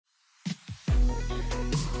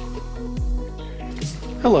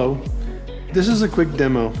Hello, this is a quick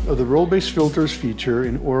demo of the role-based filters feature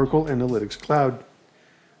in Oracle Analytics Cloud.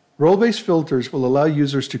 Role-based filters will allow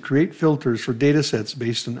users to create filters for datasets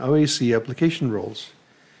based on OAC application roles.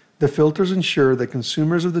 The filters ensure that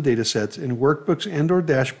consumers of the datasets in workbooks and/or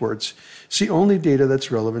dashboards see only data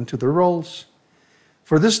that's relevant to their roles.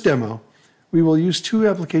 For this demo, we will use two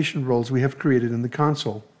application roles we have created in the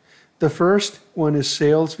console. The first one is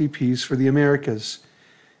Sales VPs for the Americas,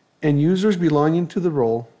 and users belonging to the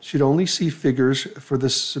role should only see figures for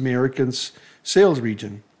this Americans sales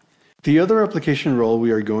region. The other application role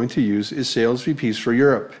we are going to use is Sales VPs for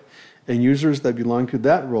Europe, and users that belong to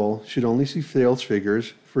that role should only see sales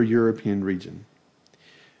figures for European region.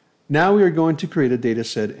 Now we are going to create a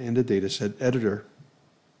dataset and a dataset editor.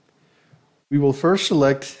 We will first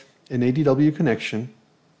select an ADW connection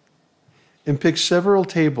and pick several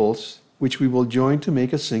tables which we will join to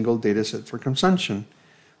make a single dataset for consumption.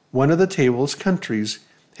 One of the tables, countries,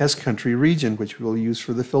 has country region, which we will use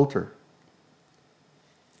for the filter.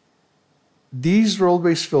 These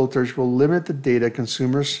role-based filters will limit the data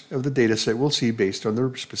consumers of the dataset will see based on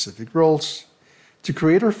their specific roles. To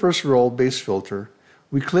create our first role-based filter,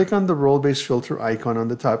 we click on the role-based filter icon on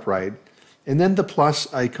the top right, and then the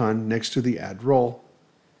plus icon next to the Add Role.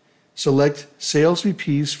 Select Sales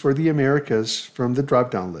VPs for the Americas from the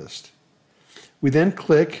drop-down list. We then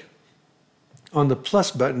click on the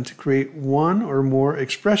plus button to create one or more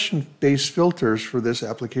expression-based filters for this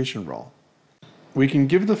application role. We can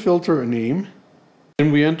give the filter a name,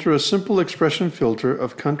 and we enter a simple expression filter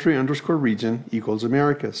of country_region equals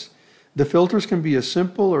Americas. The filters can be as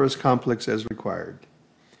simple or as complex as required.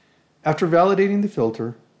 After validating the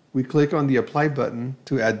filter, we click on the Apply button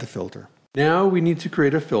to add the filter. Now we need to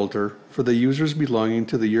create a filter for the users belonging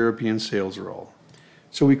to the European sales role.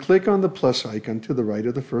 So we click on the plus icon to the right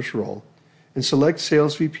of the first role and select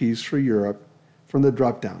Sales VPs for Europe from the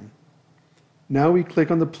drop-down. Now we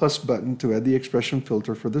click on the plus button to add the expression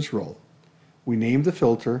filter for this role. We name the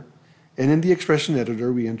filter, and in the expression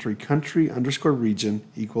editor we enter country_region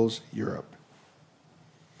equals Europe.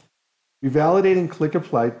 We validate and click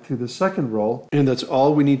Apply to the second role, and that's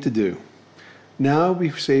all we need to do. Now we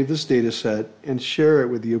save this data set and share it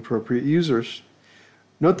with the appropriate users.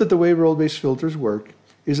 Note that the way role-based filters work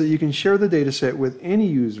is that you can share the data set with any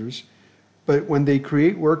users, but when they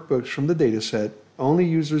create workbooks from the data set, only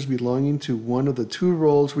users belonging to one of the two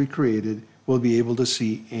roles we created will be able to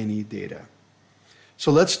see any data.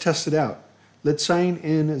 So let's test it out. Let's sign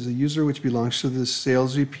in as a user which belongs to the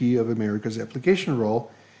Sales VP of Americas application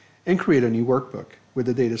role and create a new workbook with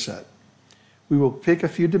the data set. We will pick a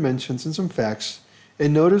few dimensions and some facts,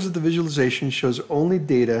 and notice that the visualization shows only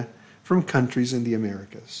data from countries in the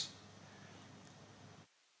Americas.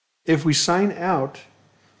 If we sign out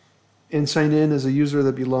and sign in as a user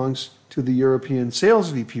that belongs to the European Sales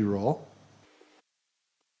VP role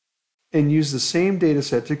and use the same data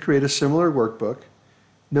set to create a similar workbook,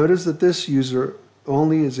 notice that this user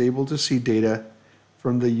only is able to see data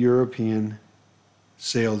from the European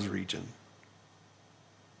sales region.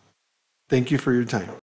 Thank you for your time.